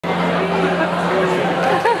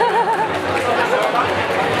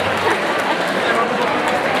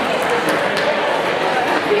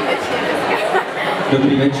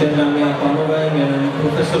Dobrý večer, dámy a pánové, jménem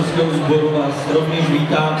profesorského sboru vás rovněž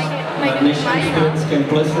vítám na dnešním studentském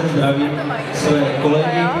plese. Zdravím své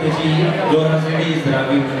kolegy, kteří dorazili,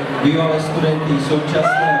 zdravím bývalé studenty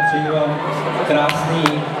současné a přeji vám krásný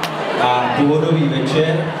a pohodový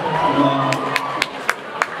večer. A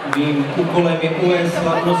mým úkolem je uvést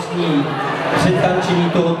slavnostní předtančení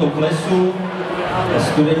tohoto plesu.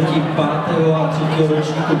 Studenti 5. a 3.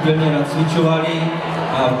 ročníku pilně nacvičovali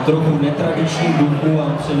a v trochu netradičním duchu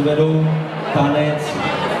vám předvedou tanec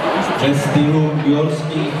ve stylu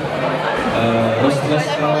bjorských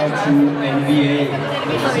roztleskávačů NBA,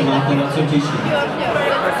 takže se máte na co těšit.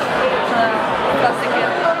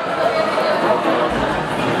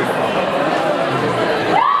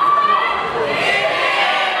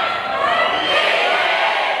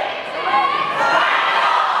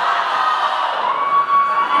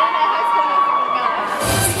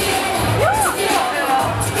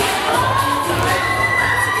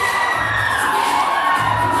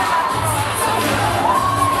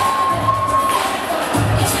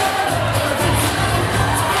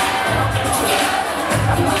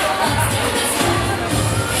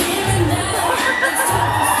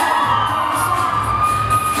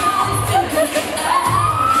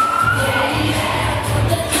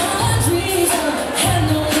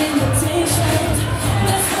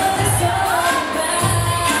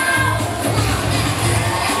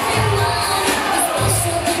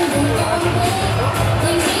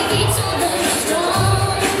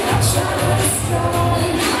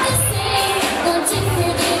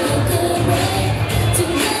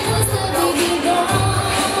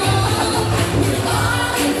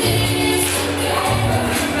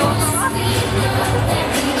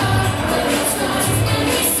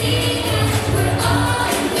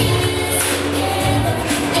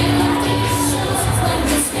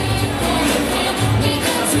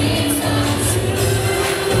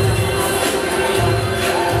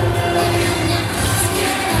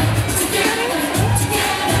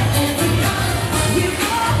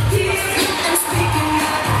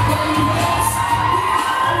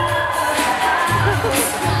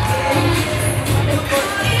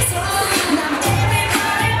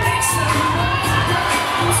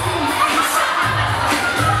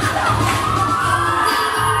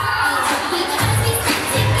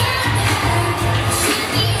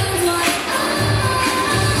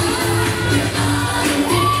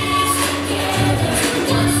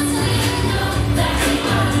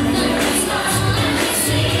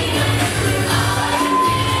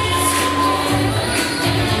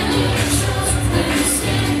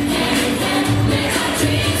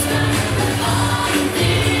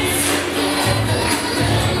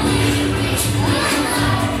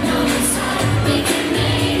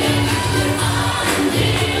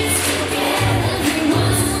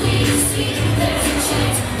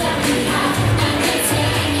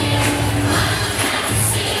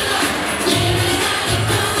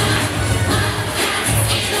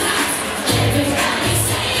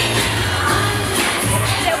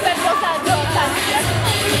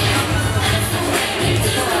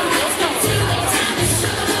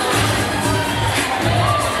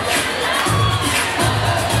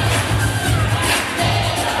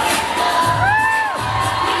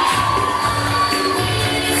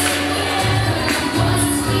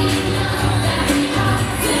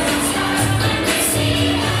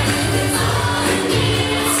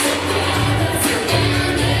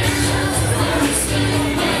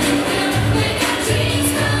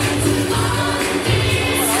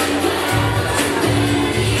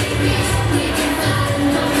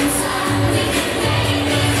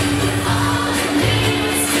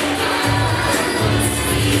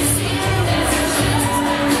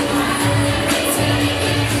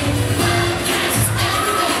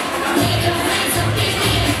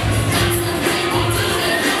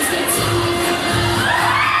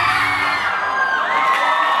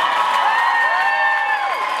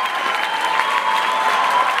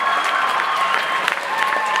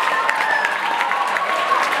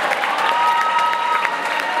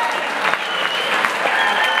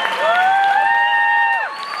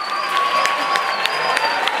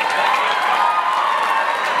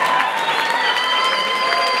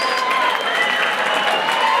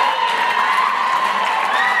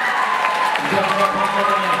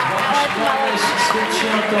 Svědčí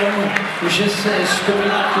o tom, že se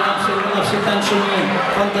skupina, která předvedla předtančení,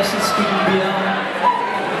 fantasticky líbila.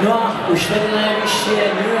 No a už tady na jevišti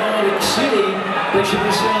je New York City, takže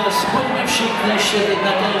prosím vás, pojďme všichni ještě teď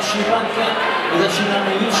na taneční parket a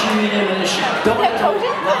začínáme ničím jiným než tohletou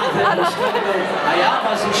nádhernou skladbou. A já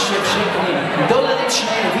vás ještě všechny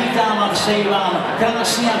dodatečně vítám a přeji vám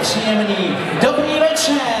krásný a příjemný dobrý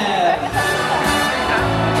večer!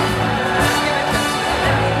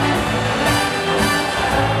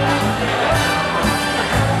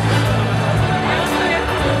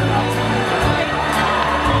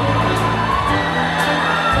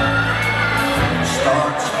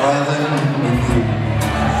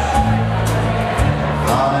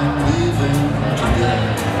 I'm leaving today.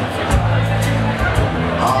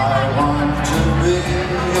 I want to be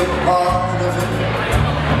a part of it.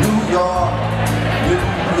 New York, New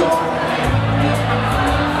York.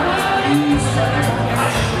 These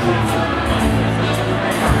famous shoes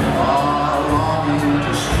are longing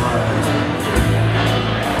to strike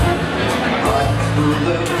right through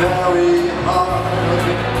the very heart of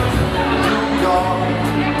it. New York,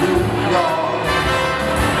 New York.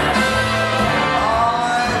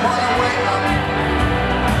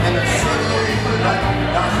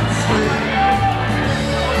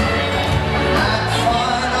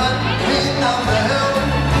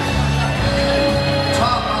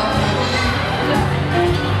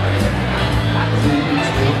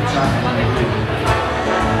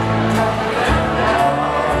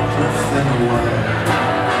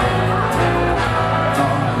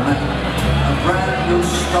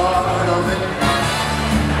 Start of it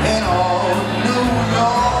in all New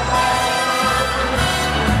York.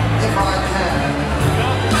 If I can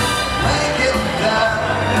make it there,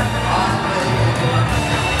 I'll make it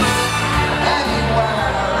anywhere.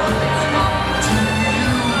 It's up to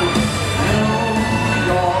you, New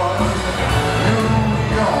York, New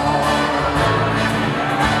York.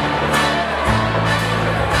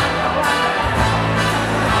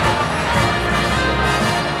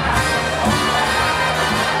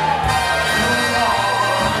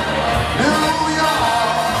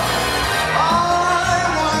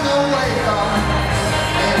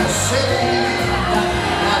 City